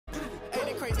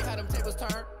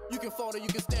turn. You can fold or you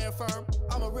can stand firm.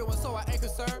 I'm a real one, so I ain't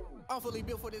concerned. I'm fully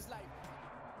built for this life.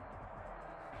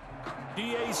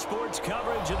 EA Sports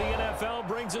coverage of the NFL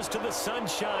brings us to the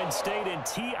Sunshine State and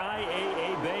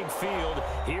TIAA Bank Field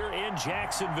here in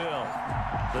Jacksonville.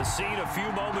 The scene a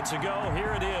few moments ago,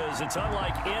 here it is. It's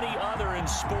unlike any other in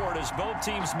sport as both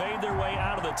teams made their way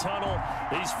out of the tunnel.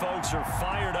 These folks are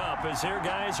fired up as their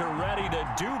guys are ready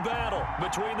to do battle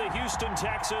between the Houston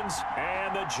Texans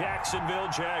and the Jacksonville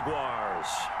Jaguars.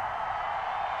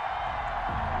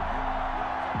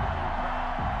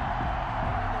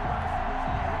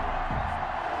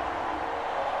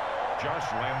 Josh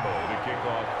Lambo to kick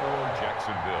off for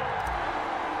Jacksonville.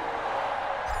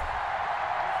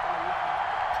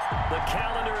 The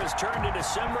calendar has turned to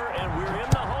December, and we're in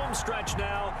the home stretch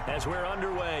now as we're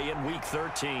underway in Week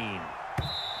 13.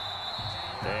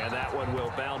 And that one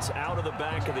will bounce out of the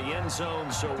back of the end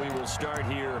zone, so we will start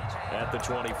here at the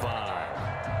 25.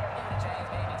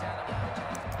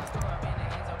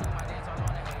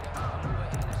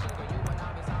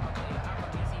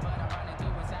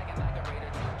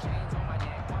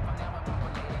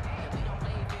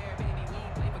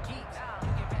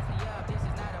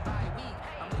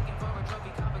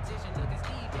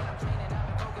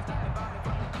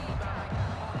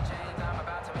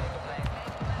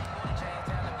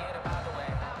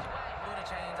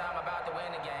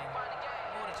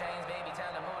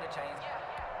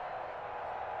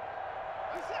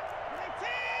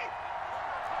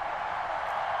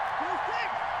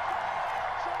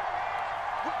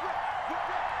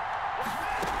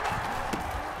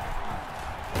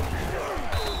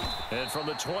 And from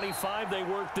the 25, they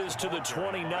work this to the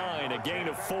 29, a gain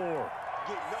of 4.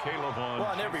 Well,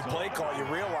 on every play call, you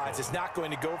realize it's not going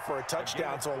to go for a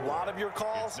touchdown, so a lot of your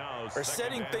calls are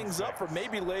setting things up for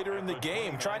maybe later in the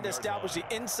game, trying to establish the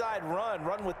inside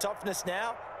run with toughness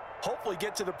now, hopefully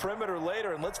get to the perimeter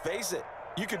later, and let's face it,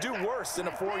 you could do worse than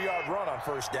a 4-yard run on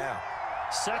first down.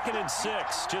 2nd and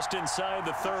 6, just inside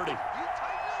the 30.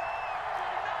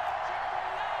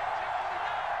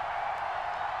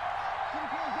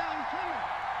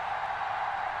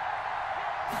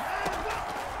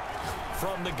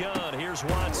 From the gun, here's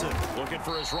Watson. Looking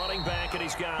for his running back, and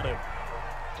he's got him.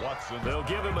 They'll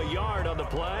give him a yard on the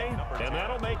play, and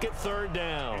that'll make it 3rd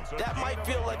down. That might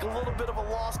feel like a little bit of a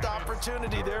lost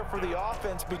opportunity there for the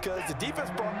offense because the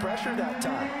defense brought pressure that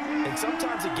time. And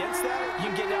sometimes against that, you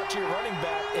can get out to your running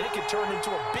back, and it can turn into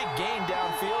a big gain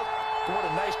downfield. But what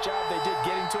a nice job they did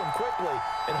getting to him quickly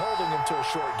and holding him to a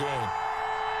short gain.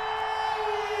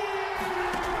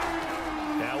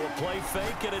 Now a play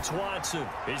fake, and it's Watson.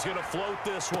 He's going to float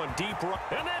this one deep right,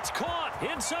 and that's caught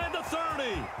inside the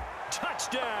 30.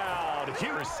 Touchdown.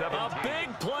 A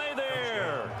big play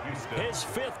there. His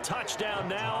 5th touchdown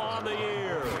now on the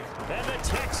year. And the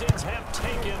Texans have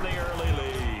taken the early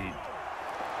lead.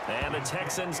 And the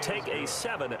Texans take a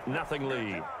 7-0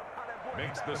 lead.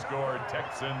 Makes the score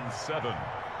Texans 7.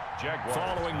 Jaguars.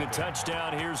 Following the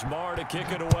touchdown, here's Marr to kick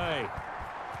it away.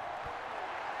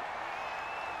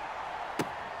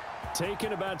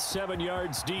 Taken about 7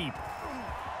 yards deep.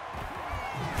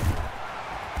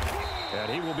 And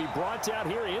he will be brought down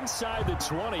here inside the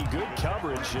 20. Good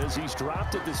coverage as he's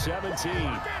dropped at the 17.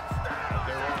 They're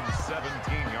on the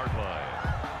 17-yard line.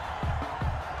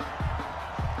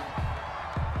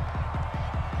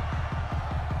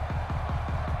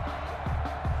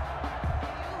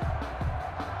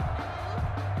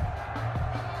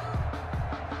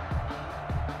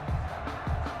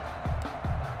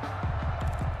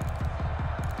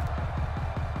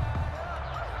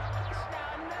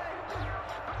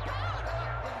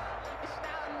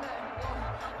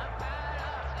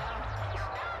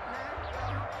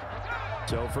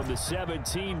 So from the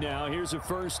 17 now, here's a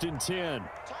 1st and 10.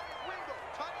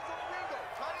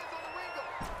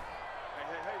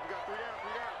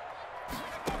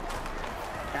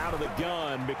 Out of the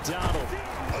gun, McDonald.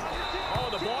 Oh,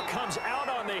 the ball comes out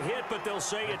on the hit, but they'll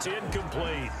say it's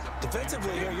incomplete.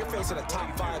 Defensively here, you're facing a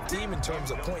top 5 team in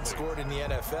terms of points scored in the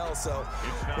NFL. So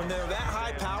when they're that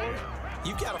high powered,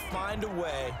 you got to find a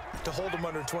way to hold them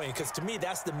under 20, because to me,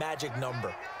 that's the magic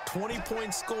number. 20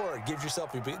 points scored gives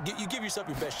yourself you give yourself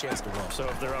your best chance to win. So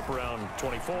if they're up around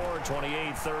 24,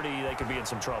 28, 30, they could be in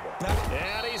some trouble.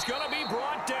 And he's going to be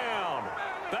brought down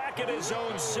back at his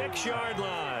own 6-yard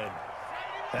line.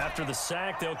 After the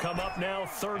sack, they'll come up now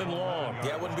 3rd and long.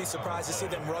 Yeah, I wouldn't be surprised to see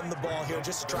them run the ball here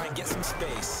just to try and get some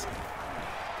space.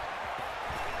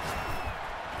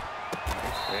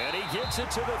 And he gets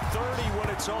it to the 30 when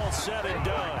it's all said and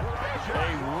done.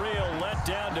 A real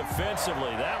letdown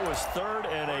defensively. That was 3rd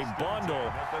and a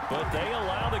bundle, but they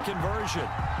allow the conversion.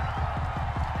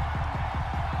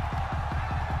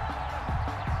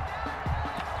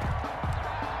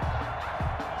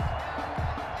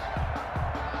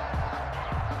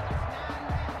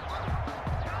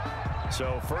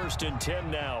 So 1st and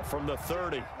 10 now from the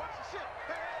 30.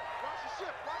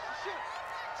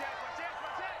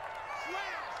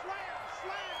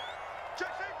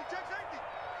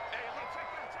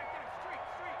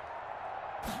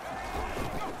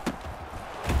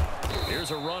 Here's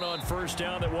a run on 1st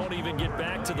down that won't even get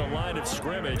back to the line of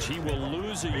scrimmage. He will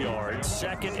lose a yard.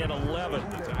 2nd and 11.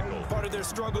 Part of their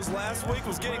struggles last week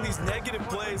was getting these negative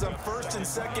plays on 1st and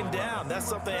 2nd down. That's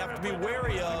something they have to be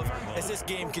wary of as this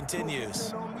game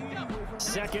continues.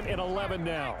 2nd and 11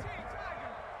 now.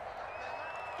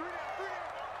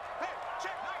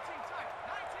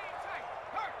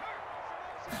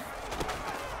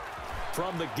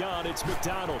 From the gun, it's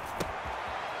McDonald.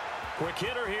 Quick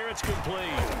hitter here, it's complete.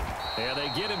 And they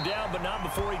get him down, but not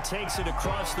before he takes it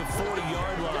across the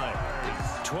 40-yard line.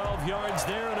 12 yards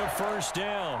there and a 1st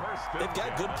down. They've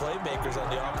got good playmakers on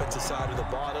the offensive side of the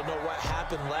ball. I don't know what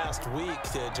happened last week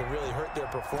to really hurt their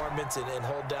performance and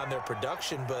hold down their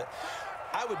production, but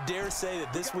I would dare say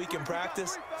that this week in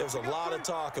practice, there's a lot of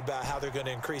talk about how they're going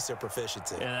to increase their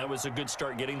proficiency. And that was a good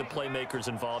start, getting the playmakers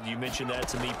involved. You mentioned that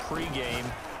to me pregame.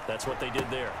 That's what they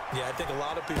did there. Yeah, I think a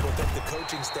lot of people think the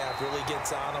coaching staff really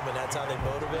gets on them, and that's how they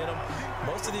motivate them.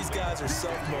 Most of these guys are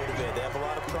self-motivated. They have a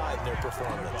lot of pride in their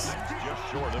performance.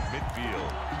 Just short of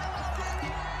midfield.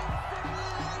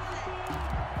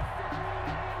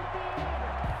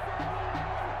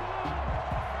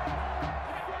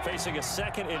 Facing a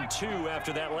 2nd and 2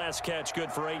 after that last catch,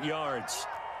 good for 8 yards.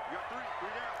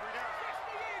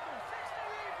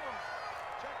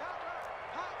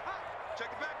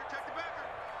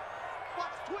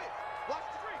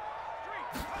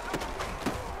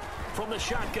 From the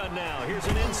shotgun now, here's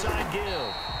an inside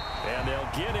give. And they'll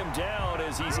get him down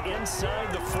as he's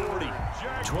inside the 40.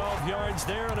 12 yards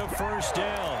there and a 1st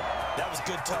down. That was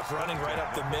good, tough running right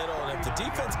up the middle. And if the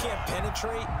defense can't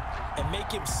penetrate and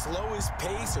make him slow his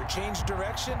pace or change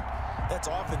direction, that's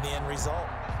often the end result.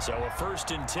 So a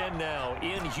 1st and 10 now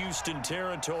in Houston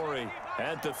territory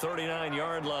at the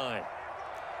 39-yard line.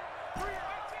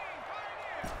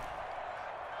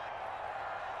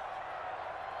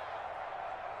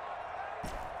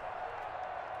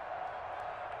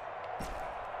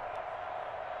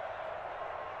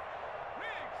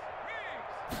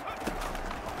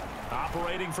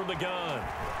 Operating from the gun,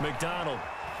 McDonald.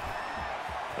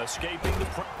 Escaping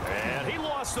the and he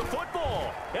lost the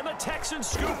football, and the Texans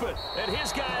scoop it, and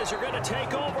his guys are going to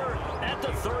take over at the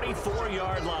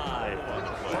 34-yard line.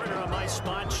 Partner, on my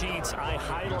spot sheets, I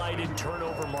highlighted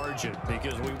turnover margin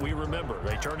because we remember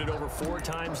they turned it over 4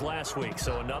 times last week,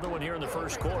 so another one here in the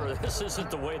 1st quarter. This isn't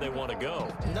the way they want to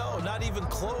go. No, not even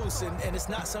close, and it's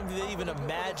not something they even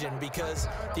imagine, because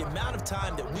the amount of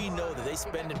time that we know that they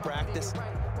spend in practice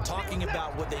talking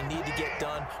about what they need to get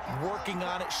done, working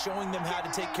on it, showing them how to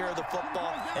take care of the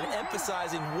football, and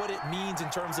emphasizing what it means in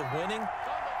terms of winning.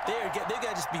 They've got to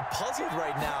just be puzzled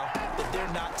right now that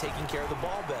they're not taking care of the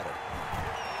ball better.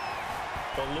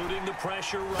 Eluding the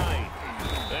pressure right.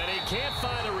 And he can't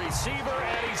find a receiver,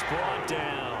 and he's brought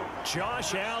down.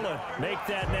 Josh Allen make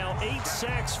that now 8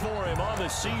 sacks for him on the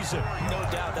season. No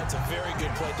doubt that's a very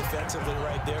good play defensively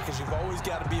right there, because you've always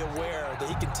got to be aware that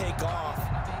he can take off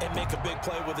and make a big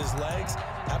play with his legs.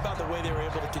 How about the way they were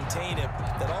able to contain him?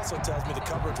 That also tells me the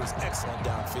coverage was excellent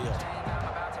downfield.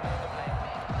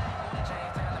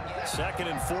 2nd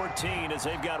and 14 as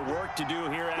they've got work to do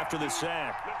here after the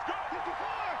sack.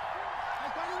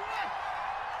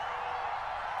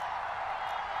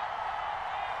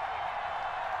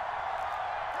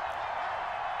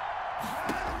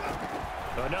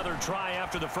 Another try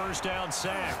after the 1st down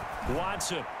sack.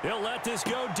 Watson, he'll let this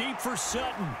go deep for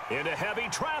Sutton. Into heavy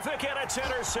traffic, and it's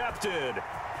intercepted.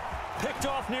 Picked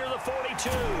off near the 42.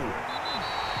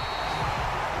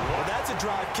 Well, that's a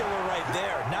drive killer right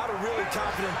there. Not a really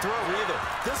confident throw either.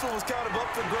 This one was kind of up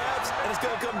for grabs, and it's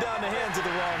going to come down the hands of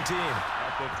the wrong team.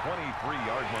 At the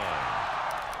 23-yard line.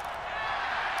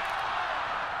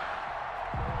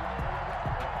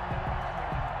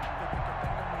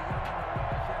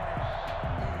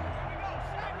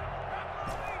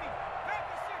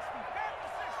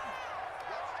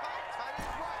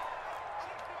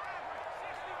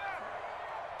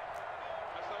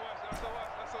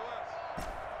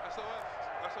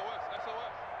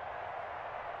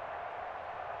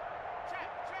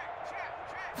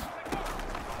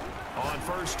 On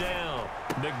 1st down,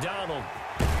 McDonald.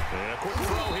 And a quick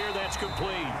throw here that's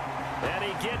complete. And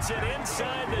he gets it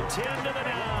inside the 10 to the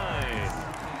 9.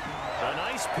 A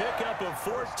nice pickup of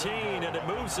 14, and it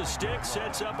moves the stick,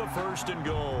 sets up a 1st and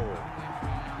goal.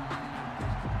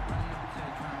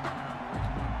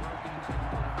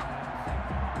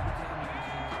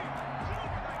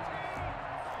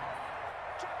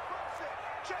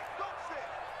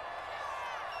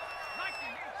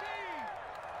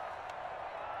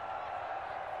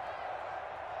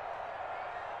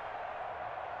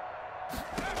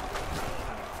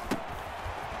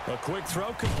 A quick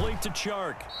throw complete to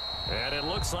Chark. And it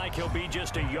looks like he'll be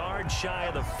just a yard shy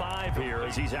of the 5 here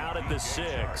as he's out at the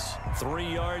 6. 3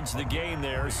 yards the gain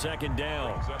there, second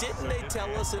down. Didn't they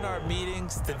tell us in our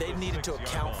meetings that they needed to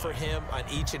account for him on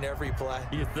each and every play?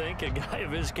 You think? A guy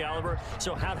of his caliber?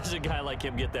 So how does a guy like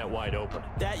him get that wide open?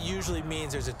 That usually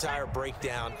means there's a tire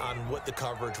breakdown on what the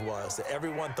coverage was. That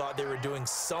everyone thought they were doing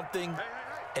something,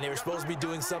 and they were supposed to be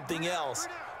doing something else.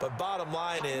 But bottom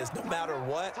line is, no matter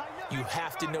what, you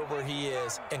have to know where he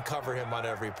is and cover him on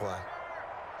every play.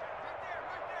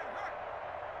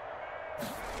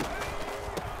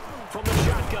 From the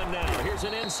shotgun now, here's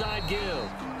an inside give.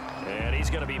 And he's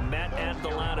going to be met at the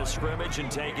line of scrimmage and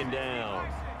taken down.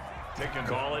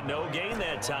 Call it no gain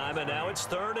that time, and now it's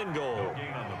 3rd and goal. No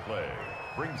gain on the play.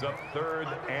 Brings up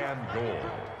 3rd and goal.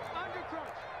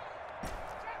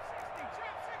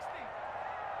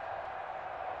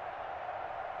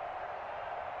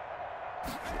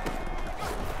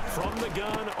 From the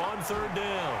gun on 3rd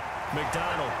down.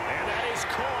 McDonald, and that is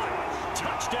caught.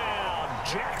 Touchdown,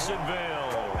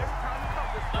 Jacksonville.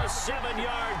 A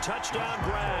 7-yard touchdown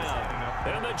grab.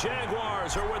 And the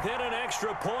Jaguars are within an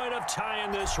extra point of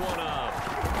tying this one up.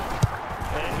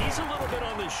 And he's a little bit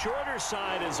on the shorter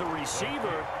side as a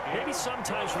receiver. Maybe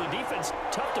sometimes for the defense,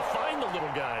 tough to find the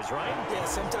little guys, right? Yeah,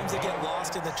 sometimes they get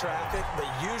lost in the traffic, but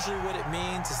usually what it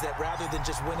means is that rather than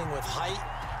just winning with height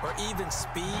or even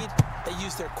speed, they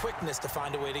use their quickness to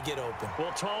find a way to get open.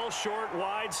 Well, tall, short,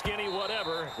 wide, skinny,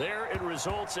 whatever, there it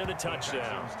results in a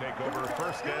touchdown. The Texans take over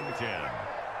 1st and 10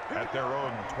 at their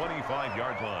own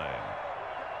 25-yard line.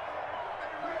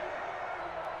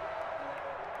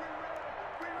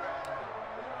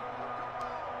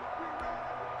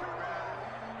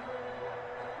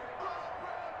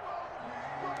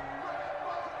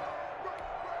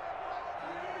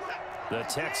 The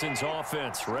Texans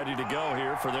offense ready to go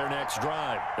here for their next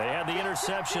drive. They had the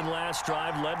interception last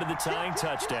drive, led to the tying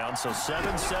touchdown, so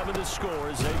 7-7 the score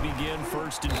as they begin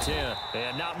 1st and 10.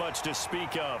 And not much to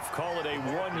speak of. Call it a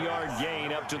 1-yard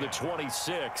gain up to the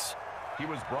 26. He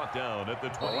was brought down at the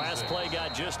 26. The last play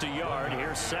got just a yard.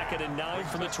 Here's 2nd and 9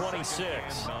 from the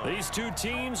 26. These two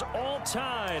teams all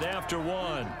tied after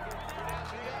 1.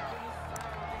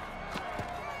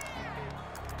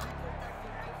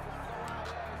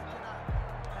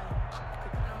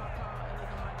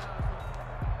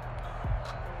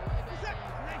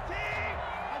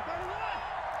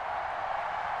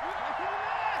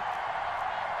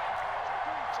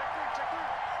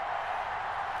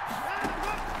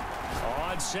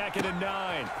 On 2nd and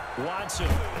 9, Watson.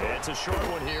 It's a short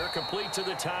one here, complete to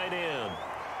the tight end.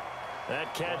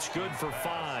 That catch good for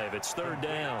 5. It's 3rd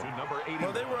down.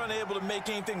 Well, they were unable to make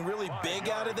anything really big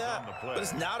out of that, but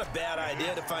it's not a bad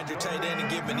idea to find your tight end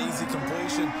and give him an easy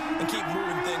completion and keep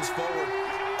moving things forward.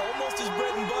 Almost his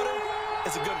bread and butter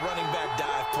is a good running back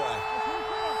dive play.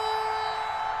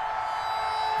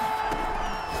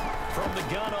 From the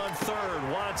gun on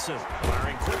 3rd, Watson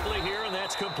firing quickly here, and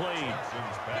that's complete.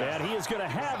 And he is going to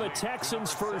have a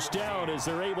Texans 1st down as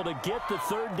they're able to get the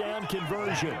 3rd down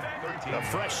conversion. A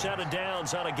fresh set of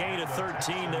downs on a gain of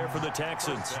 13 there for the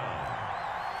Texans.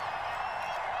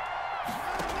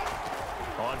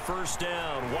 On 1st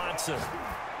down, Watson.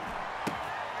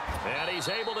 And he's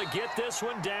able to get this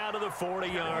one down to the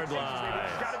 40-yard line.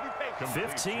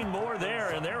 15 more there,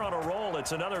 and they're on a roll.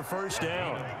 It's another 1st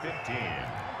down. 15.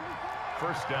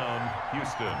 1st down,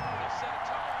 Houston.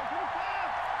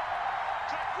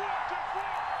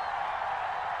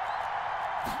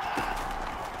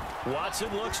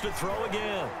 Watson looks to throw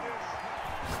again.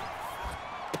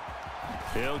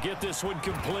 He'll get this one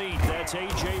complete. That's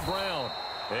A.J. Brown.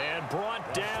 And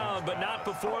brought down, but not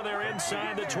before they're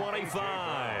inside the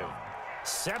 25.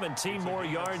 17 more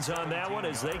yards on that one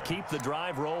as they keep the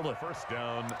drive rolling. 1st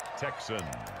down, Texans.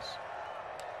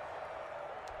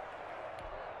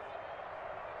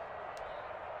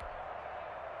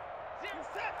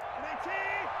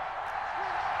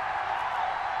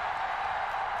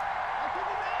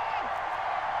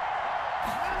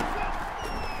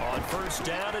 On 1st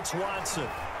down, it's Watson.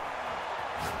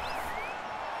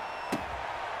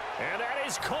 And that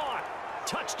is caught.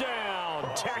 Touchdown,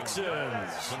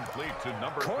 Texans. Complete to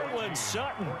number Cortland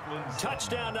Sutton.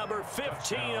 Touchdown number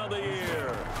 15 of the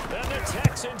year. And the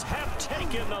Texans have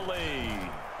taken the lead.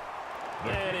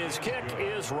 And his kick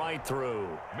is right through.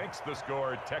 Makes the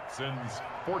score Texans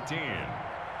 14,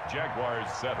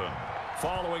 Jaguars 7.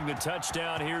 Following the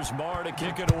touchdown, here's Marr to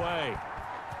kick it away.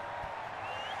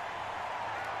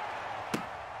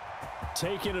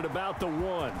 Taking it about the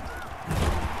 1.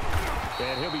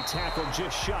 And he'll be tackled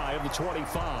just shy of the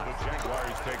 25. The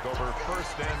Jaguars take over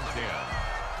 1st and 10.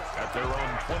 at their own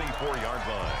 24-yard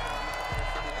line.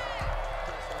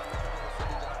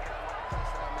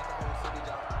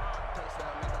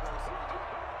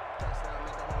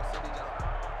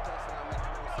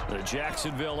 The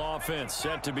Jacksonville offense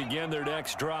set to begin their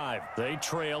next drive. They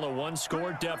trail a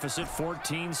one-score deficit,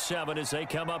 14-7, as they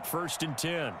come up 1st and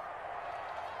 10.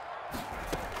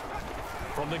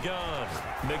 From the gun,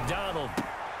 McDonald.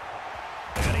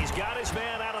 And he's got his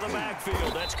man out of the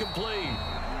backfield. That's complete.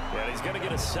 And he's going to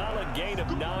get a solid gain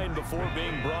of 9 before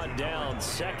being brought down.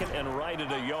 2nd and right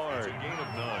at a yard. A gain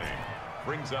of 9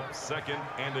 brings up 2nd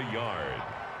and a yard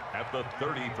at the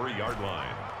 33-yard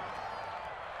line.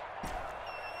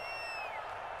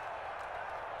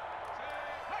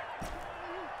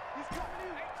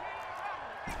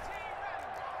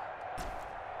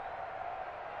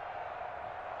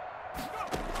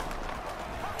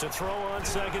 To throw on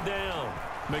 2nd down.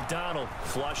 McDonald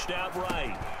flushed out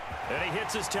right. And he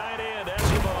hits his tight end,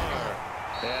 Escobar.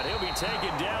 And he'll be taken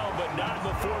down, but not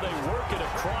before they work it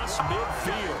across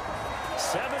midfield.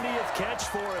 70th catch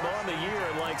for him on the year,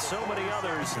 and like so many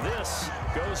others, this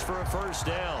goes for a 1st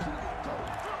down.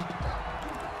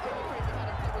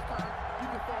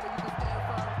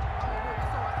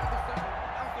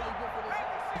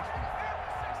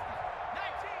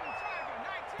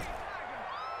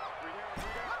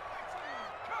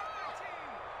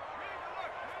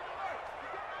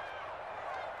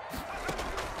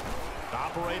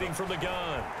 Operating from the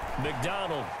gun,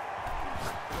 McDonald.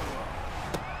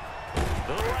 To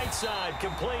the right side,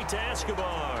 complete to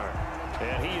Escobar.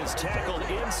 And he is tackled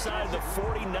inside the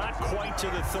 40, not quite to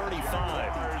the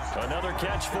 35. Another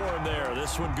catch for him there.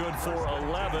 This one good for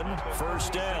 11,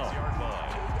 1st down.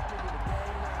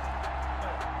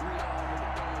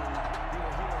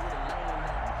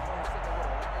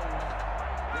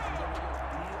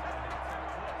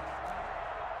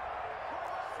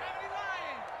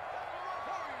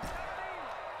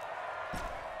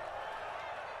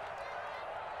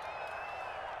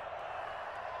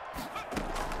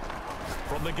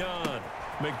 From the gun,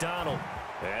 McDonald.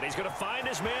 And he's going to find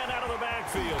his man out of the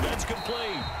backfield. That's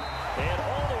complete. And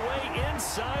all the way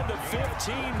inside the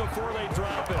 15 before they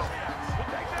drop it.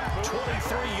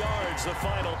 23 yards, the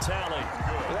final tally.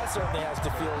 Well, that certainly has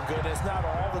to feel good. It's not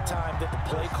all the time that the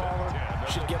play caller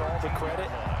should get all the credit.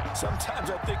 Sometimes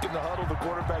I think in the huddle, the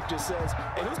quarterback just says,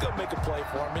 hey, who's going to make a play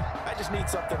for me? I just need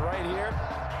something right here.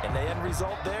 And the end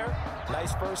result there,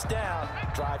 nice 1st down.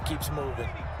 Drive keeps moving.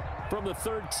 From the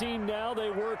 13 now, they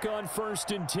work on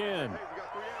 1st and 10.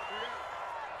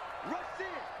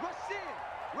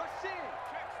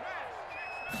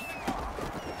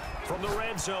 From the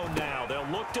red zone now, they'll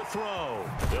look to throw.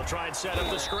 They'll try and set up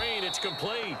the screen. It's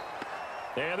complete.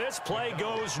 And this play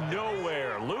goes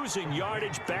nowhere. Losing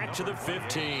yardage back to the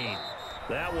 15.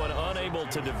 That one unable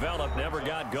to develop, never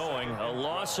got going. A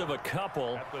loss of a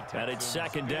couple, and it's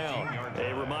 2nd down.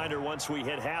 A reminder, once we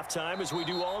hit halftime, as we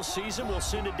do all season, we'll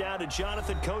send it down to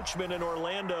Jonathan Coachman in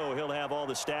Orlando. He'll have all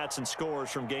the stats and scores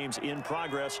from games in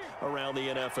progress around the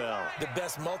NFL. The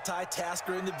best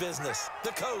multitasker in the business,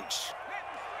 the coach.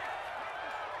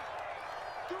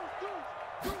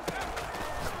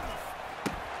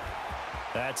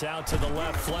 That's out to the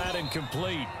left, flat and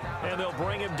complete. And they'll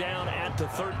bring him down at the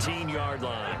 13-yard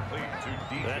line.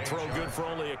 That throw good for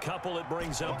only a couple. It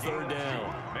brings up 3rd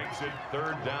down. Makes it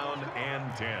 3rd down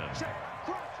and 10.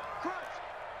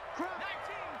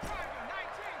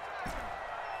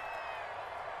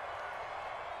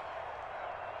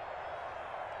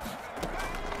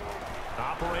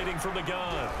 Operating from the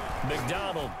gun,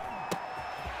 McDonald.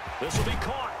 This will be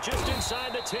caught just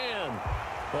inside the 10.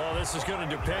 Well, this is going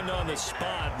to depend on the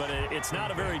spot, but it's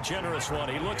not a very generous one.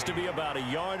 He looks to be about a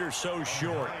yard or so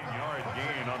short. 9-yard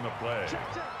gain on the play.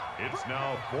 It's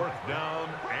now 4th down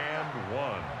and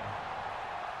 1.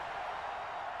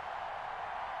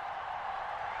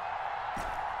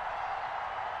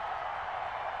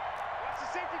 Watch the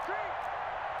safety creep.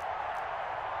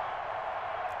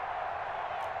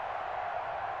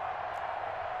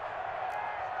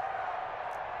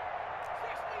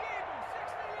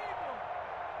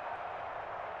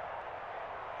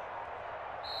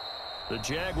 The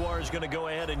Jaguars going to go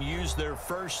ahead and use their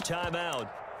first timeout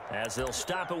as they'll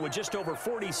stop it with just over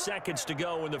 40 seconds to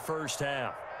go in the 1st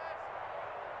half.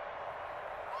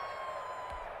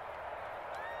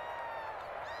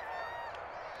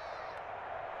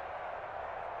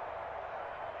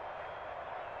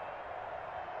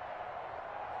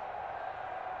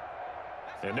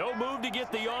 And no move to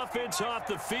get the offense off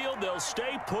the field. They'll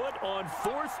stay put on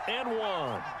 4th and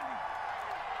 1.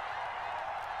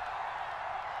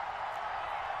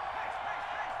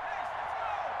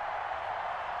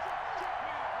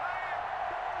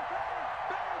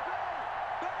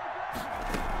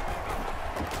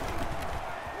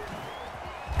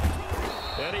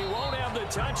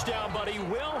 touchdown, but he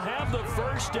will have the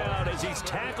first down as he's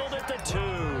tackled at the 2.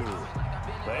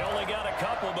 They only got a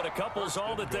couple, but a couple's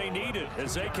all that they needed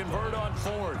as they convert on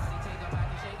 4th.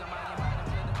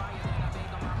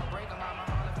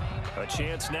 A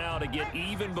chance now to get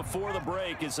even before the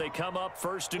break as they come up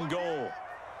 1st and goal.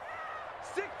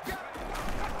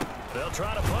 They'll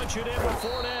try to punch it in with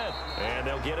Fournette. And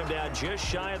they'll get him down just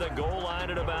shy of the goal line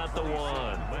at about the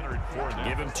 1.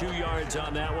 Give him 2 yards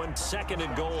on that one. 2nd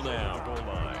and goal now.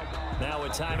 Now a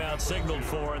timeout signaled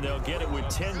for, and they'll get it with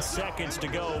 10 seconds to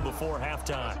go before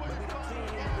halftime.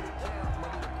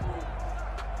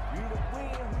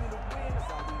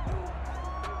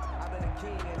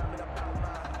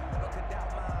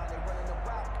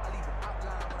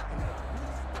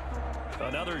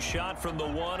 Another shot from the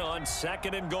 1 on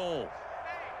 2nd and goal.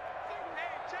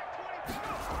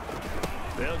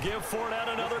 They'll give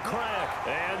Fournette another crack.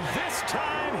 And this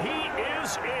time he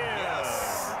is in.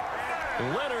 Yes.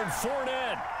 Leonard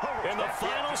Fournette in the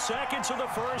final seconds of the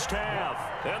first half.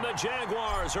 And the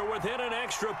Jaguars are within an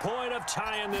extra point of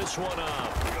tying this one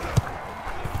up.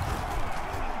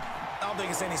 I don't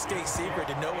think it's any state secret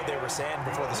to know what they were saying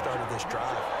before the start of this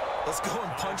drive. Let's go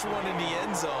and punch one in the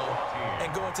end zone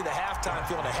and go into the halftime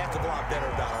feeling a heck of a lot better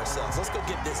about ourselves. Let's go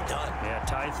get this done. Yeah,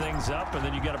 tie things up, and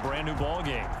then you got a brand new ball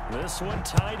game. This one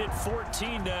tied at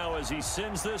 14 now as he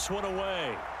sends this one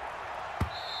away.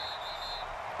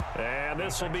 And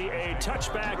this will be a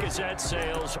touchback as that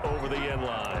sails over the end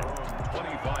line.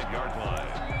 25-yard line.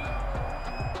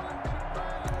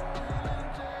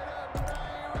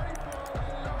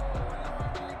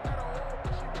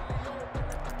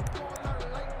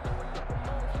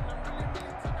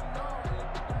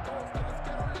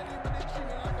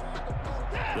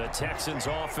 The Texans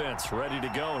offense ready to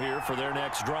go here for their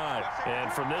next drive.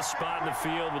 And from this spot in the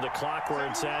field with the clock where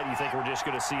it's at, you think we're just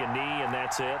going to see a knee and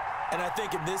that's it? And I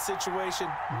think in this situation,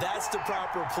 that's the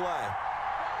proper play.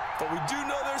 But we do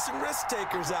know there's some risk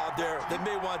takers out there that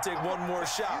may want to take one more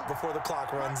shot before the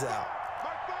clock runs out.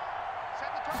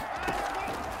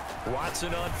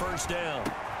 Watson on 1st down.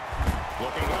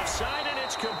 Looking left side, and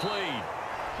it's complete.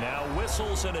 Now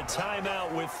whistles and a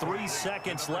timeout with 3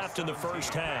 seconds left in the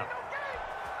first half.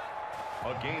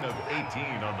 A gain of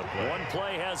 18 on the play. One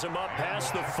play has him up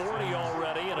past the 40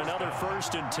 already, and another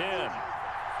 1st and 10.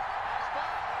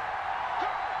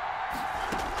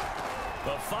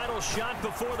 The final shot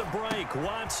before the break.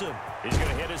 Watson is going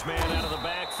to hit his man out of the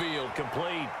backfield.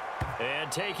 Complete.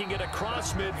 And taking it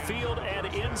across midfield and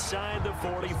inside the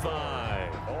 45.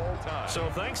 So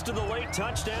thanks to the late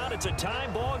touchdown, it's a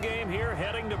time ball game here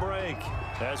heading to break.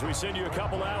 As we send you a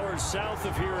couple hours south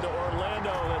of here to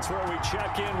Orlando, that's where we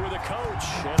check in with a coach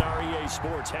at our EA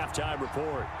Sports Halftime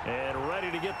Report. And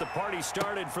ready to get the party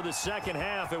started for the second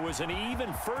half. It was an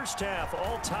even first half,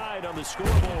 all tied on the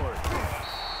scoreboard.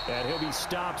 And he'll be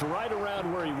stopped right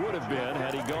around where he would have been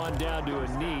had he gone down to a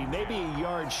knee, maybe a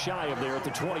yard shy of there at the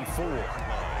 24.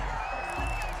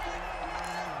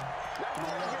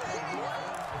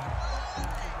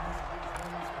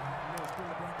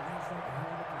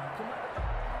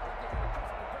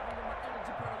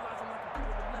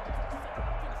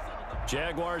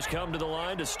 Jaguars come to the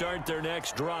line to start their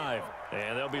next drive.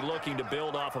 And they'll be looking to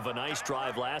build off of a nice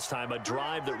drive last time, a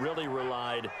drive that really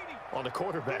relied on the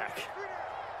quarterback.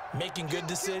 Making good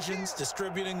decisions,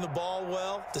 distributing the ball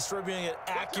well, distributing it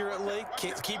accurately,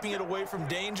 keeping it away from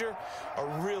danger. A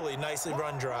really nicely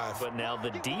run drive. But now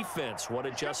the defense, what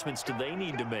adjustments do they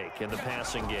need to make in the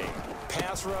passing game?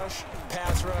 Pass rush,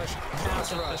 pass rush,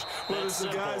 pass rush. Whether it's the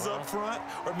guys up front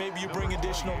or maybe you bring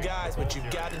additional guys, but you've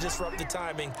got to disrupt the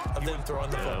timing of them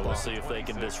throwing the football. We'll see if they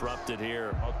can disrupt it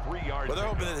here. Well, they're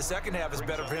hoping that the second half is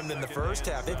better for him than the first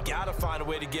half. They've got to find a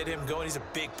way to get him going. He's a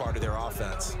big part of their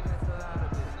offense.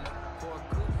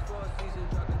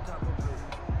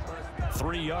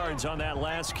 3 yards on that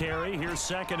last carry. Here's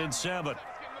 2nd and 7.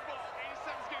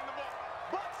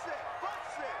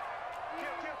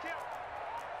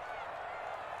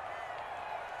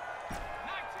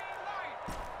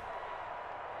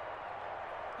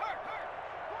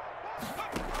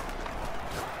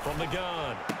 From the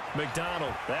gun,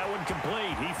 McDonald. That one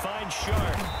complete. He finds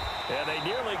Sharp. And they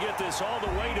nearly get this all the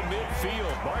way to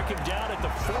midfield. Mark him down at the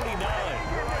 49.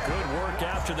 Good work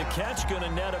after the catch. Going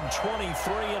to net him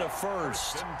 23 and a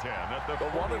first.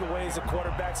 But one of the ways the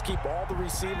quarterbacks keep all the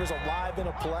receivers alive in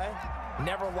a play,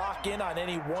 never lock in on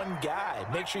any one guy.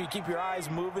 Make sure you keep your eyes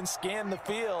moving, scan the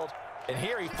field. And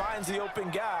here he finds the open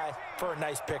guy for a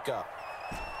nice pickup.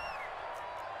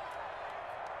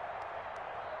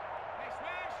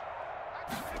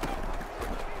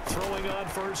 Throwing on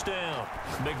 1st down.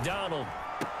 McDonald.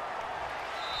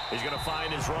 He's going to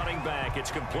find his running back.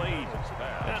 It's complete.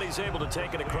 And he's able to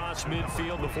take it across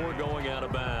midfield before going out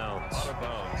of bounds.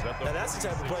 Now that's the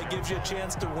type of play that gives you a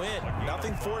chance to win.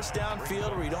 Nothing forced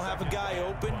downfield where you don't have a guy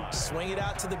open. Swing it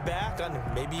out to the back,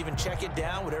 maybe even check it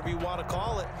down, whatever you want to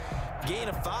call it. Gain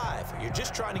of 5. You're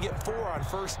just trying to get 4 on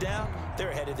first down.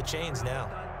 They're ahead of the chains now.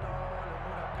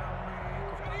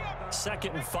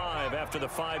 2nd and 5 after the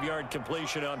 5-yard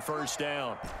completion on first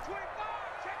down.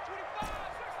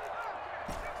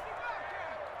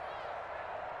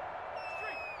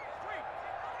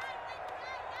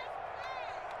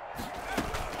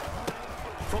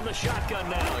 From the shotgun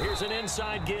now, here's an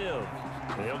inside give.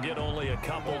 They'll get only a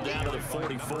couple down to the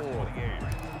 44.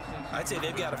 I'd say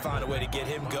they've got to find a way to get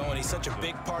him going. He's such a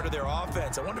big part of their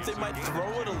offense. I wonder if they might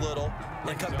throw it a little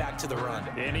and come back to the run.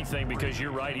 Anything, because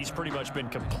you're right. He's pretty much been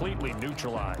completely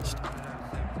neutralized.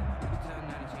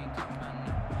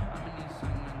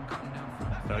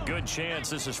 A good chance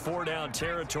this is 4-down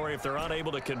territory if they're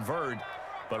unable to convert.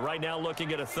 But right now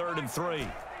looking at a 3rd and 3.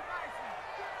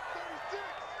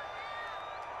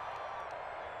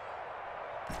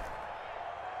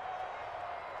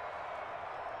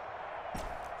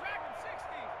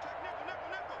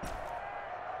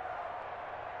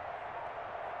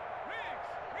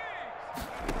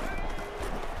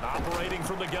 Operating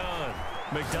from the gun,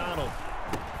 McDonald.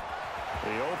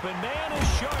 The open man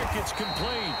is Shark. It's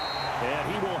complete.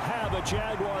 And he will have a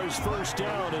Jaguars first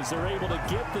down as they're able to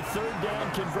get the 3rd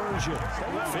down conversion.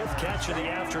 5th catch of the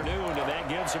afternoon, and that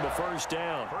gives him a first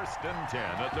down. 1st and 10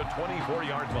 at the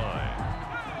 24-yard line.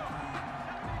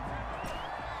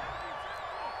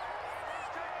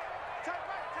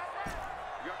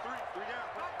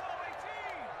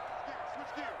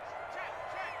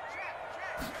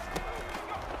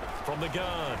 From the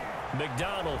gun,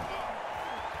 McDonald.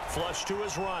 Flush to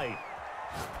his right.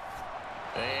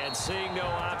 And seeing no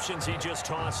options, he just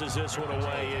tosses this one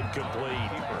away,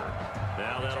 incomplete.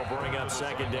 Now that'll bring up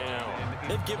 2nd down.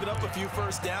 They've given up a few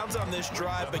first downs on this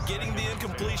drive, but getting the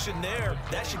incompletion there,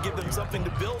 that should give them something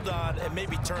to build on and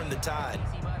maybe turn the tide.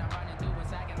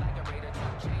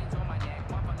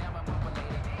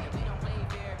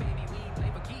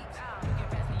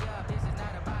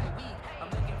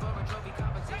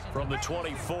 From the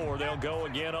 24, they'll go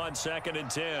again on 2nd and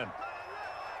 10.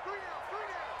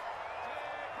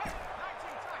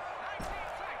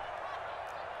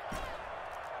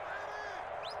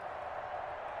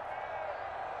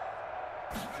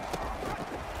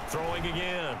 Throwing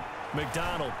again.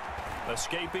 McDonald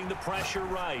escaping the pressure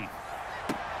right.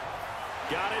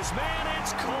 Got his man.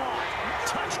 It's caught.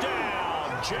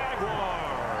 Touchdown,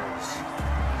 Jaguars.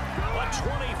 A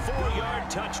 24-yard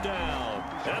touchdown.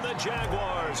 And the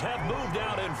Jaguars have moved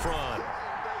out in front.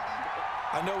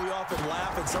 I know we often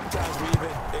laugh, and sometimes we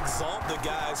even exalt the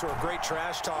guys who are great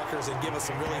trash talkers and give us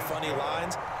some really funny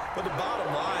lines. But the bottom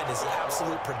line is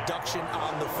absolute production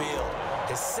on the field.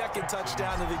 His 2nd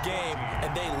touchdown of the game,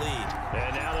 and they lead.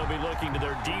 And now they'll be looking to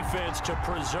their defense to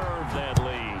preserve that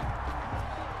lead.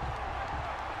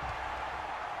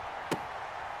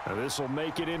 Now this will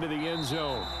make it into the end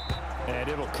zone. And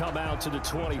it'll come out to the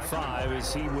 25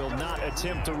 as he will not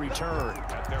attempt to return.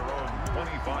 At their own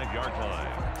 25-yard line.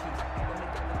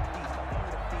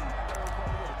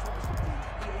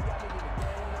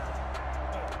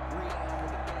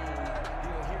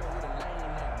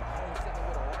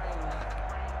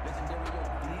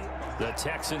 The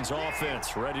Texans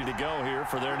offense ready to go here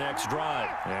for their next drive.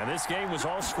 And this game was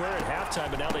all square at halftime,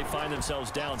 but now they find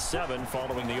themselves down 7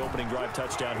 following the opening drive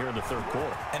touchdown here in the 3rd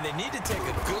quarter. And they need to take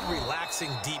a good, relaxing,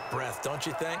 deep breath, don't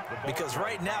you think? Because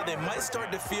right now they might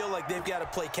start to feel like they've got to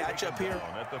play catch-up here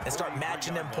and start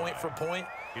matching them point for point.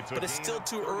 But it's still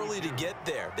too early to get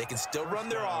there. They can still run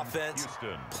their offense.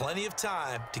 Plenty of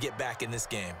time to get back in this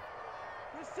game.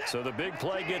 So the big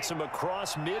play gets him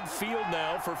across midfield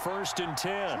now for 1st and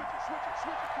 10.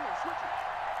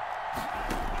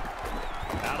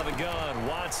 Out of the gun,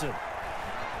 Watson.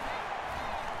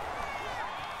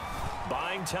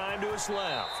 Buying time to his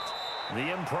left. The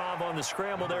improv on the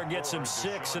scramble there gets him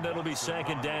 6, and it'll be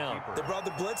 2nd down. They brought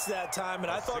the blitz that time,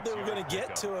 and I thought they were going to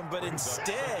get to him, but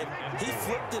instead, he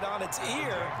flipped it on its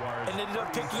ear and ended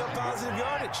up picking up positive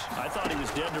yardage. I thought he was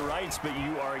dead to rights, but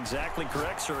you are exactly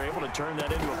correct, sir. Able to turn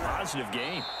that into a positive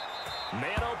gain.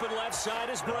 Man open left side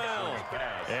is Brown.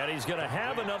 And he's going to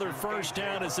have another first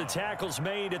down as the tackle's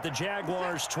made at the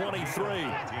Jaguars' 23.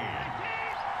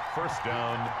 1st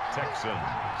down, Texans.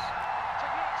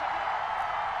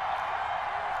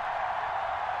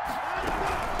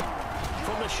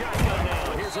 From the shotgun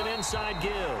now. Here's an inside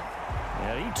give.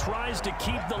 And he tries to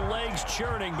keep the legs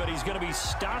churning, but he's going to be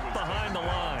stopped behind the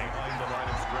line.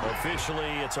 Officially,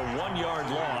 it's a 1-yard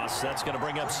loss. That's going to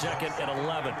bring up 2nd and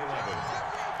 11.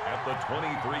 At the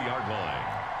 23-yard line.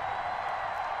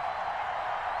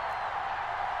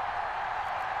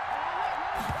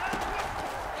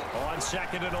 On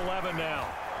 2nd and 11 now.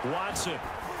 Watson.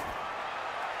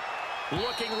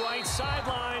 Looking right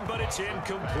sideline, but it's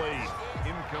incomplete.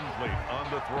 Incomplete on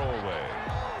the throwaway.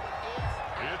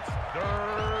 It's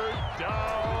 3rd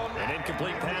down. An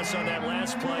incomplete pass on that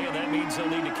last play, and that means they'll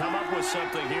need to come up with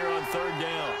something here on 3rd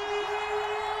down.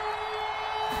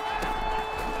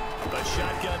 A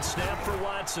shotgun snap for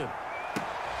Watson.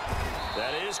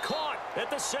 That is caught at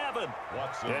the 7.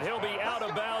 And he'll be out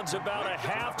of bounds about a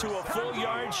half to a full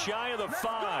yard shy of the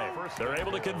 5. They're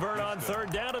able to convert on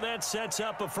 3rd down, and that sets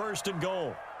up a 1st and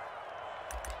goal.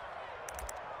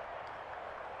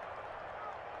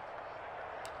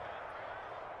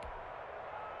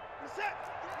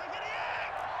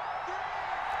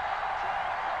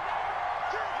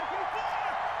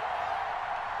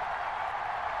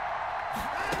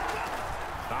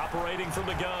 Operating from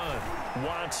the gun,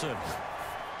 Watson.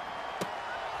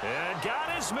 And got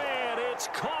his man. It's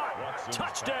caught.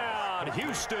 Touchdown,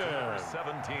 Houston.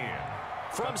 17.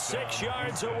 From 6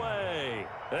 yards away.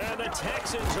 And the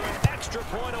Texans are an extra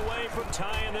point away from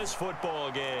tying this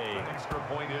football game. An extra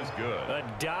point is good. A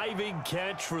diving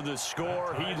catch for the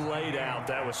score he laid out.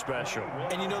 That was special.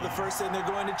 And you know the first thing they're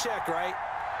going to check, right?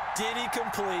 Did he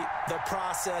complete the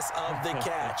process of the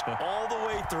catch? All the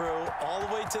way through, all the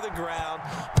way to the ground.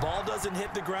 Ball doesn't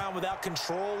hit the ground without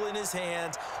control in his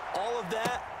hands. All of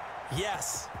that,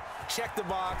 yes. Check the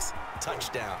box,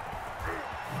 touchdown.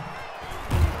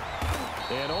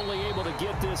 And only able to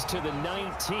get this to the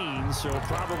 19, so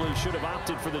probably should have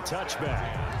opted for the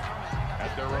touchback.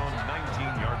 At their own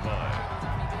 19-yard line.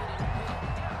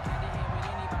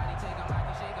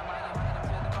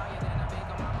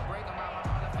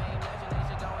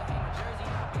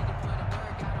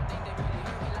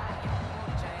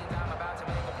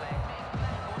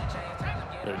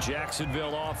 The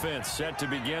Jacksonville offense set to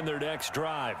begin their next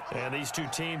drive. And these two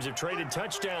teams have traded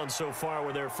touchdowns so far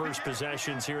with their first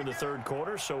possessions here in the 3rd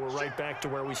quarter, so we're right back to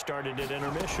where we started at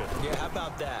intermission. Yeah, how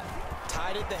about that?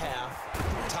 Tied at the half,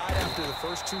 tied after the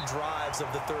first 2 drives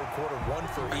of the 3rd quarter, 1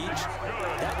 for each.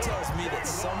 That tells me that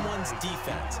someone's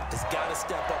defense has got to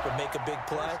step up and make a big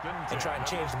play and try and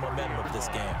change the momentum of this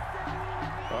game.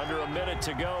 Under a minute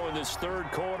to go in this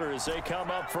 3rd quarter as they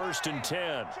come up 1st and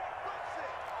 10.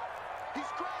 He's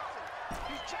crossing.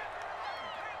 He's checking.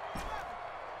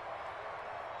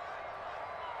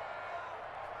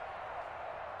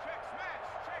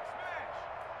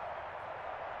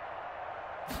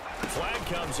 Flag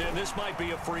comes in. This might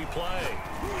be a free play.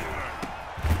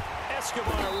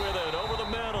 Escobar with it over the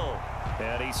middle.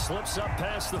 And he slips up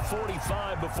past the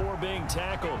 45 before being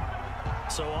tackled.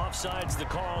 So offside's the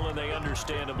call, and they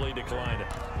understandably declined it.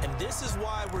 And this is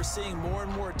why we're seeing more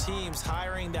and more teams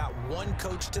hiring that one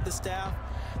coach to the staff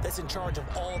that's in charge of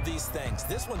all these things.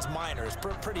 This one's minor. It's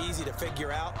pretty easy to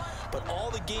figure out. But all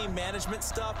the game management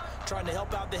stuff, trying to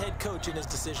help out the head coach in his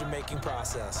decision-making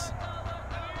process.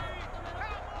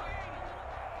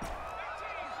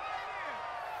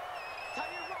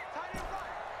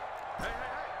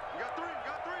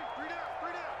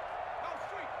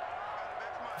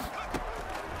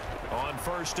 On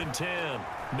 1st and 10,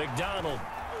 McDonald.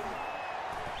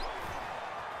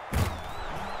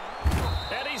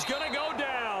 And he's going to go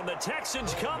down. The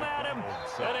Texans come at him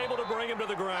and able to bring him to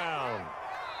the ground.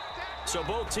 So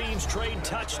both teams trade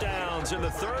touchdowns in the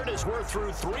 3rd as we're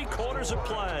through 3 quarters of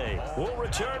play. We'll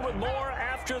return with more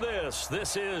after this.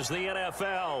 This is the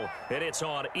NFL, and it's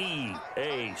on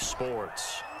EA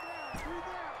Sports.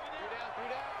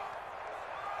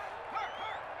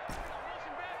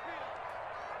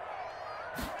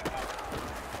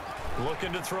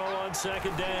 Looking to throw on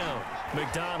 2nd down.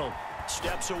 McDonald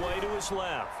steps away to his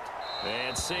left.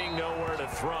 And seeing nowhere to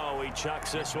throw, he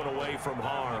chucks this one away from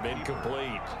harm.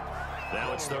 Incomplete.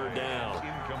 Now it's 3rd down.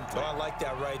 Well, I like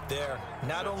that right there.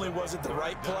 Not only was it the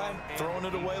right play, throwing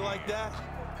it away like that,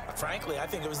 frankly, I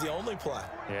think it was the only play.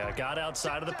 Yeah, got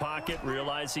outside of the pocket,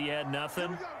 realized he had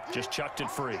nothing, just chucked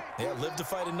it free. Yeah, live to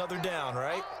fight another down,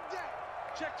 right?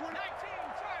 Check 19, Tiger,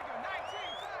 19,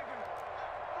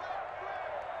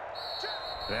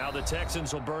 Tiger. Now the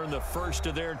Texans will burn the first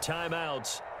of their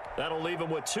timeouts. That'll leave them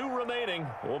with 2 remaining.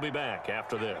 We'll be back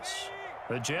after this.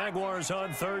 The Jaguars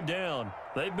on 3rd down.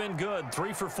 They've been good,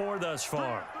 3 for 4 thus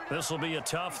far. This will be a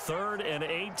tough 3rd and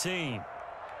 18.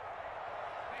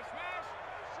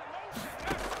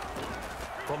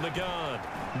 From the gun,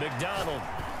 McDonald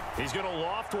He's going to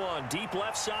loft one deep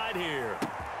left side here.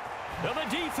 Now the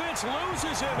defense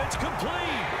loses him. It's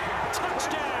complete.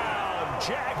 Touchdown,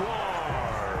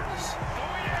 Jaguars.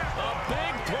 A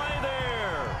big play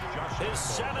there. His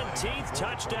 17th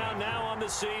touchdown now on the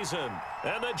season.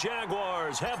 And the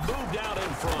Jaguars have moved out in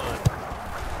front.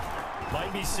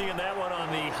 Might be seeing that one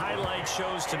on the highlight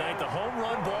shows tonight. The home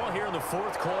run ball here in the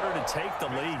fourth quarter to take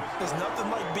the lead. There's nothing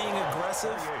like being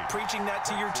aggressive, preaching that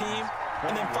to your team,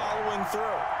 and then following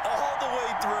through. All the way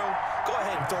through. Go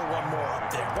ahead and throw one more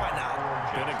up there. Why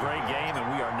not? Been a great game, and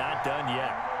we are not done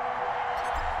yet.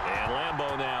 And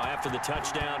Lambeau now, after the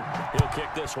touchdown, he'll kick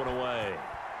this one away.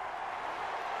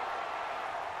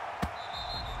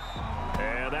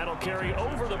 And that'll carry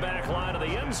over the back line of the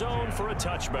end zone for a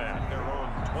touchback. Their own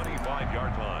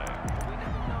 25-yard line.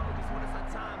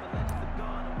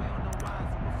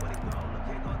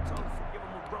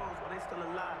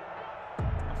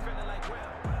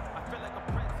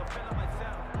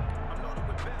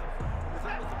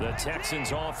 The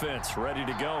Texans offense ready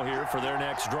to go here for their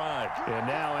next drive. And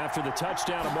now after the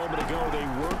touchdown a moment ago, they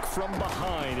work from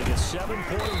behind in a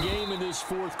 7-point game in this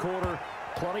fourth quarter.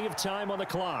 Plenty of time on the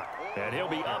clock. And he'll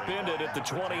be upended at the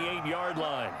 28-yard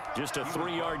line. Just a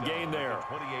 3-yard gain there.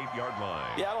 28-yard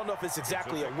line. Yeah, I don't know if it's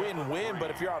exactly a win-win, but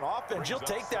if you're on offense, you'll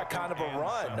take that kind of a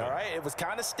run, all right? It was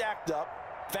kind of stacked up,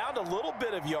 found a little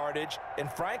bit of yardage, and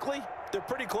frankly, they're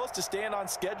pretty close to staying on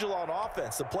schedule on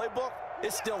offense. The playbook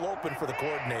is still open for the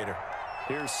coordinator.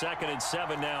 Here's 2nd and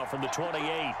 7 now from the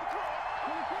 28.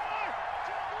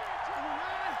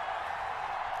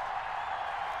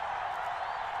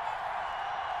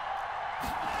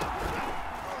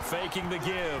 Faking the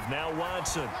give. Now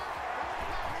Watson.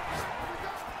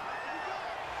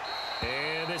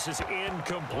 And this is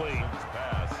incomplete.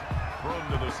 Pass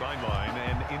thrown to the sideline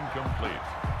and incomplete.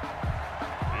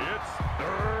 It's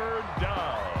 3rd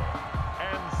down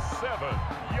and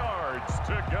 7 yards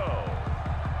to go.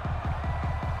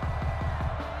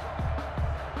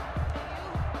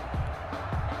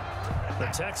 The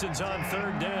Texans on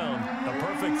 3rd down. A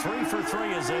perfect 3 for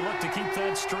 3 as they look to keep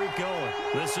that streak going.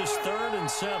 This is 3rd and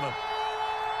 7.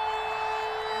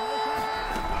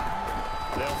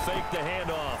 They'll fake the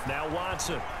handoff. Now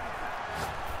Watson.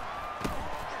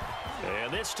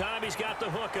 And this time he's got the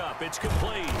hook up. It's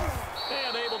complete.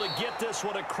 And able to get this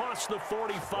one across the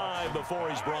 45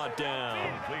 before he's brought down.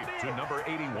 Complete to number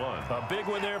 81. A big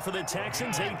one there for the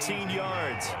Texans, 18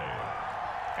 yards.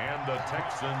 And the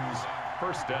Texans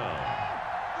first down.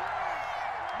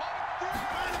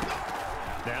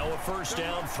 Now a first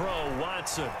down throw,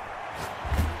 Watson.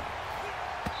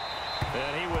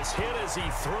 And he was hit as he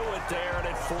threw it there, and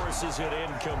it forces it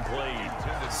incomplete.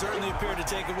 Certainly appeared to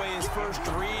take away his first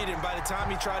read, and by the time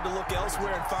he tried to look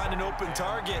elsewhere and find an open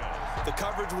target, the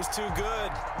coverage was too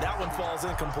good. That one falls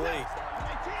incomplete.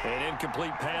 An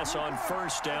incomplete pass on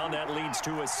first down. That leads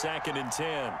to a 2nd and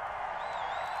 10.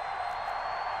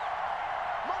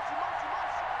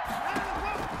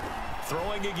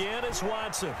 Throwing again is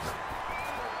Watson.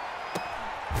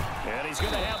 And he's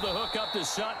going to have the hook up to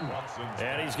Sutton.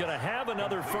 And he's going to have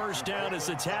another first down as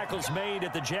the tackle's made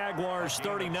at the Jaguars'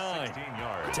 39.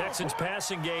 Texans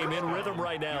passing game in rhythm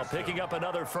right now, picking up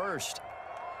another first.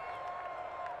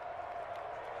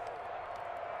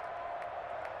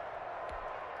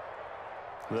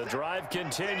 The drive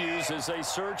continues as they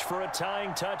search for a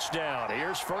tying touchdown.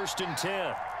 Here's 1st and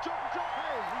 10.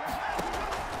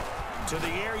 To the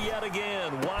air yet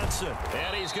again, Watson.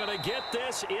 And he's going to get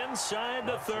this inside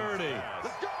the 30.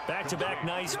 Back-to-back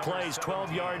nice plays,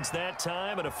 12 yards that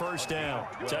time and a first down.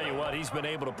 Tell you what, he's been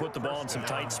able to put the ball in some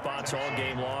tight spots all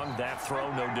game long. That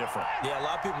throw, no different. Yeah, a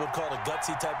lot of people would call it a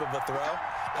gutsy type of a throw.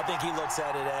 I think he looks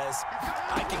at it as,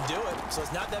 I can do it, so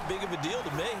it's not that big of a deal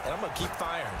to me, and I'm going to keep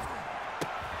firing.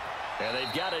 And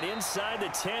they've got it inside the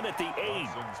 10 at the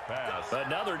 8.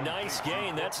 Another nice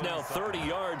gain. That's now 30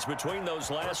 yards between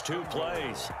those last 2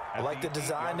 plays. I like the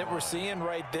design that we're seeing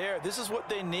right there. This is what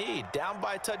they need. Down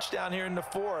by a touchdown here in the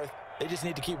 4th. They just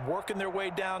need to keep working their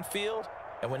way downfield.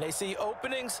 And when they see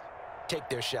openings, take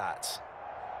their shots.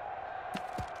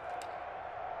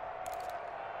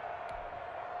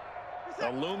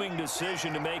 A looming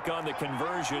decision to make on the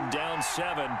conversion, down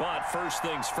 7, but first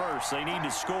things first, they need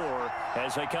to score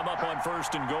as they come up on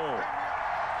 1st and goal.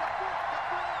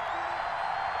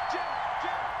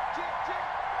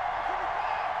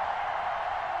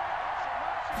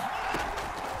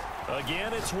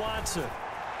 Again, it's Watson.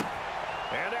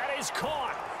 And that is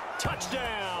caught.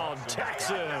 Touchdown,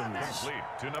 Texans.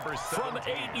 From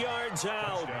 8 yards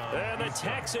out. And the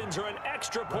Texans are an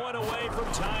extra point away from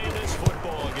tying this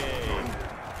football game.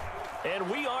 And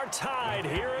we are tied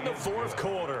here in the 4th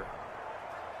quarter.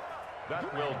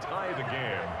 That will tie the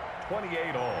game,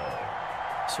 28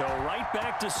 all. So right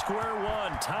back to square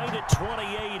one, tied at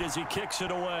 28 as he kicks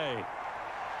it away.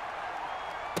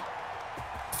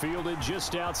 Fielded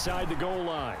just outside the goal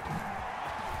line.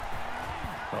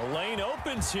 The lane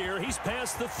opens here. He's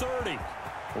past the 30.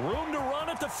 Room to run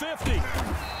at the 50.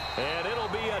 And it'll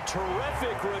be a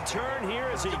terrific return here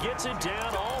as he gets it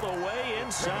down all the way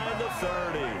inside the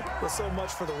 30. Well, so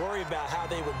much for the worry about how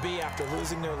they would be after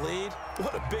losing their lead.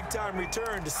 What a big-time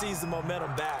return to seize the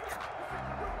momentum back.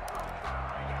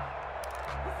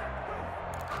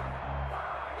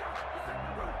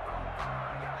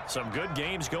 Some good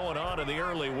games going on in the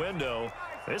early window.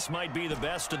 This might be the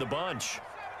best of the bunch.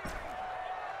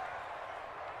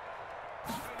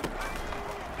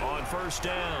 On first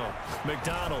down,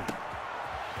 McDonald.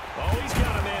 Oh, he's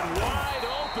got a man wide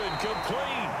open,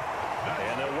 complete.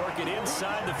 And they'll work it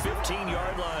inside the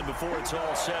 15-yard line before it's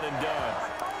all said and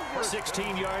done.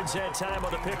 16 yards that time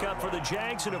on the pickup for the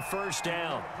Jags and a first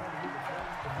down.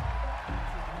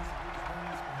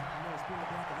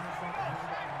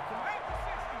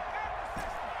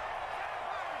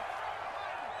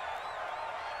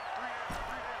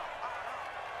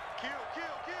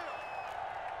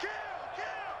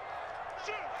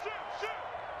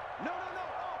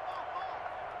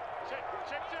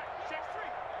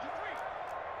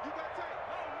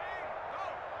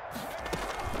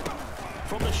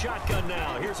 From the shotgun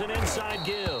now, here's an inside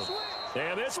give.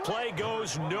 And this play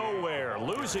goes nowhere.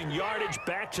 Losing yardage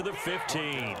back to the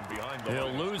 15.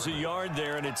 He'll lose a yard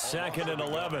there, and it's 2nd and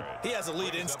 11. He has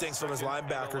elite instincts from his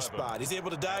linebacker spot. He's able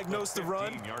to diagnose the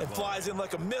run and flies in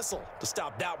like a missile to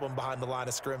stop that one behind the line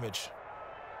of scrimmage.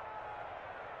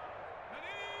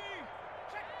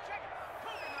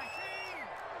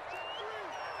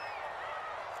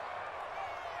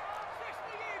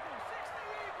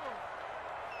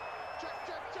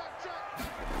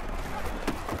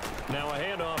 Now a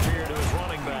handoff here to his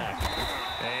running back.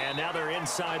 And now they're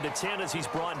inside the 10 as he's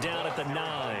brought down at the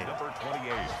 9. Number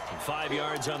 28. 5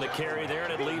 yards on the carry there,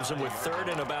 and it leaves him with 3rd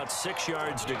and about 6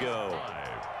 yards to go.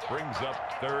 Brings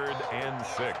up 3rd and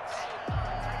 6.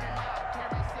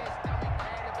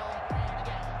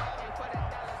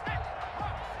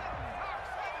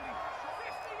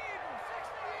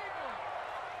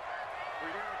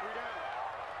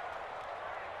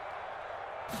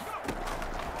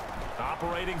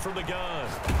 Operating from the gun,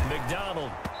 McDonald.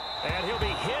 And he'll be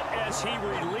hit as he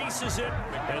releases it,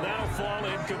 and that'll fall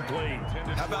incomplete.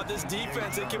 How about this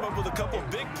defense? They came up with a couple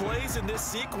big plays in this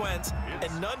sequence,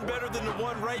 and none better than the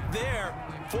one right there,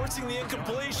 forcing the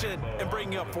incompletion and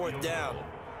bringing up 4th down.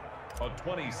 A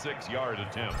 26-yard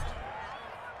attempt.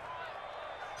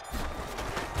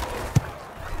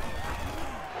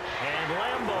 And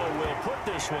Lambeau will put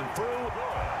this one through,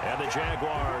 and the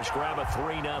Jaguars grab a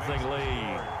 3-0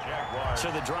 lead. So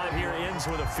the drive here ends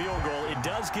with a field goal. It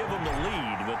does give them the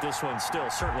lead, but this one's still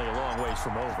certainly a long ways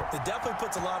from over. It definitely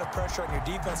puts a lot of pressure on your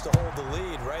defense to hold the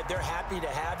lead, right? They're happy to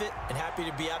have it and happy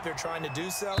to be out there trying to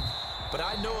do so. But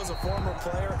I know as a former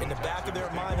player, in the back of their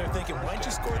mind, they're thinking, why don't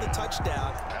you score the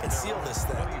touchdown and seal this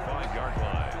thing? 25-yard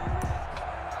line.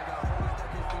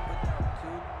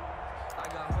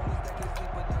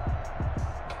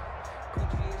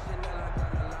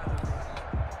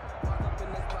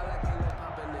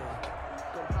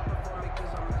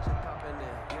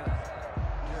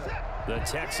 The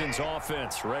Texans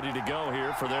offense ready to go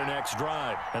here for their next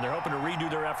drive. And they're hoping to redo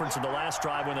their efforts in the last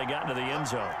drive when they got into the end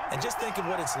zone. And just think of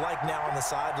what it's like now on the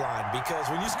sideline, because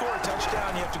when you score a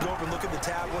touchdown, you have to go up and look at the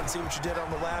tablet and see what you did on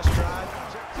the last drive.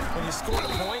 When you score the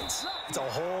points, it's a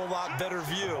whole lot better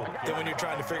view than when you're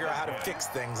trying to figure out how to fix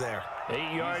things there.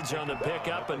 8 yards on the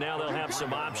pickup, and now they'll have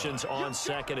some options on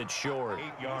 2nd and short.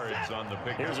 8 yards on the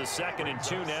pickup. Here's a 2nd and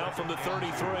 2 now from the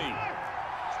 33.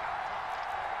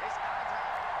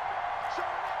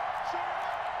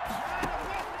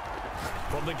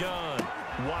 From the gun,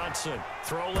 Watson.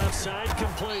 Throw left side,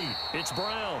 complete. It's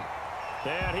Brown.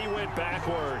 And he went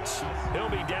backwards. He'll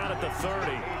be down at the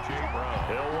 30.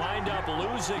 He'll wind up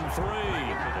losing 3.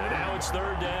 And now it's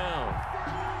 3rd down.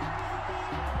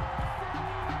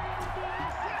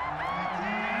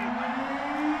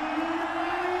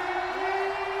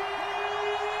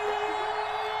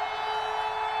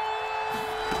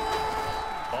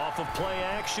 Off of play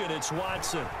action, it's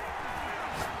Watson.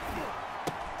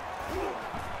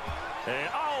 And,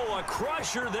 oh, a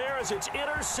crusher there as it's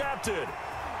intercepted.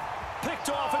 Picked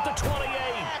off at the 28.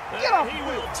 And he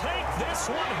will take this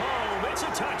one home. It's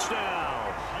a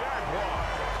touchdown.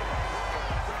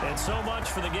 And so much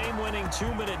for the game-winning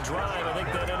 2-minute drive. I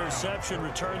think that interception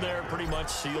return there pretty much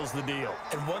seals the deal.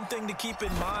 And one thing to keep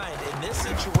in mind, in this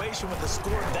situation with the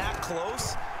score that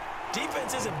close,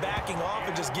 Defense isn't backing off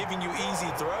and just giving you easy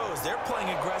throws. They're playing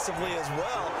aggressively as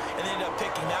well, and they end up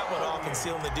picking that one off and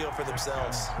sealing the deal for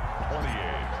themselves. 28.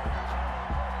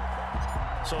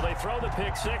 So they throw the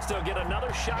pick six. They'll get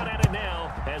another shot at it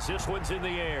now as this one's in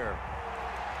the air.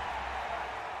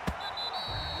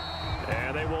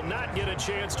 And they will not get a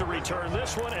chance to return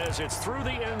this one as it's through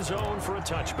the end zone for a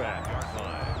touchback.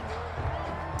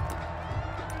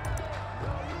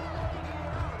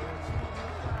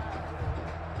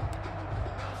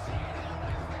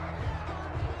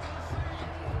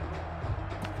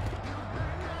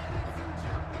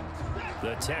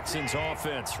 The Texans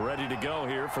offense ready to go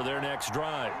here for their next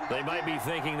drive. They might be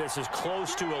thinking this is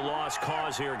close to a lost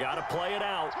cause here. Got to play it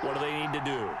out. What do they need to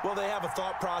do? Well, they have a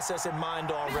thought process in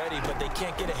mind already, but they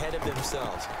can't get ahead of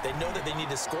themselves. They know that they need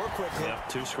to score quickly. Yep,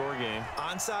 two-score game.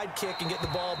 Onside kick and get the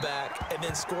ball back and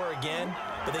then score again,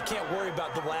 but they can't worry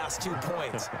about the last 2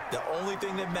 points. The only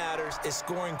thing that matters is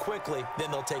scoring quickly,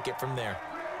 then they'll take it from there.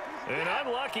 An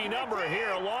unlucky number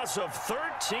here, a loss of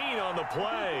 13 on the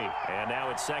play. And now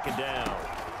it's second down.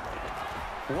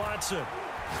 Watson.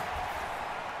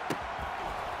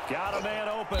 Got a man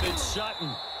open, it's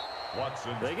Sutton.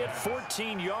 Watson. They get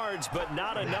 14 yards, but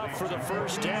not enough for the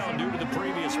first down due to the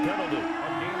previous penalty.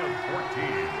 A gain of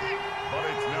 14, but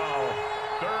it's now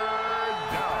third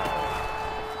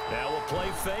down. Now we'll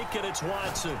play fake, and it's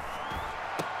Watson.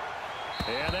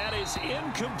 And that is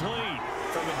incomplete.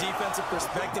 From a defensive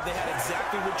perspective, they had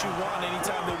exactly what you want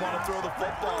anytime they want to throw the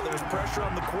football. There was pressure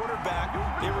on the quarterback.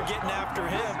 They were getting after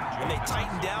him, and they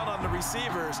tightened down on the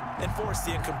receivers and forced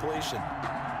the incompletion.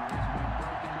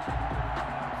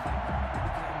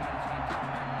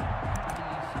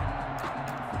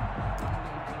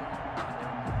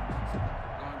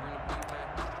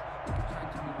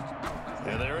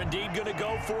 And they're indeed going to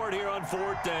go for it here on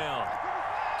fourth down.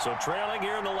 So trailing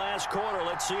here in the last quarter.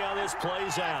 Let's see how this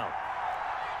plays out.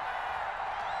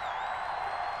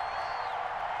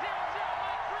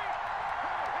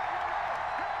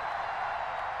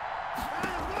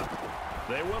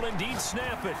 They will indeed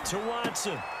snap it to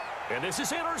Watson. And this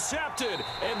is intercepted,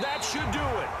 and that should do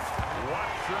it.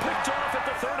 Picked off at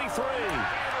the 33.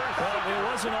 Well, it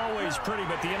wasn't always pretty,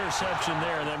 but the interception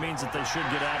there, that means that they should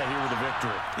get out of here with a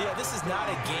victory. Yeah, this is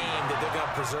not a game that they're going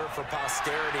to preserve for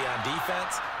posterity on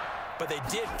defense, but they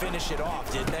did finish it off,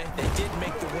 didn't they? They did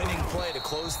make the winning play to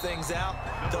close things out.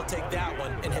 They'll take that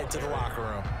one and head to the locker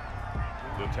room.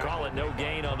 Call it no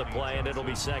gain on the play, and it'll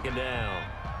be second down.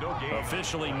 No gain.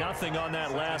 Officially nothing on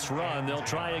that last run. They'll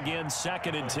try again,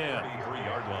 second and 10.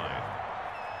 33-yard line.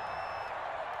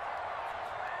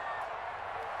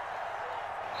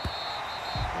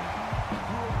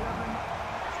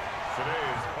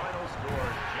 Today's final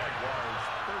score,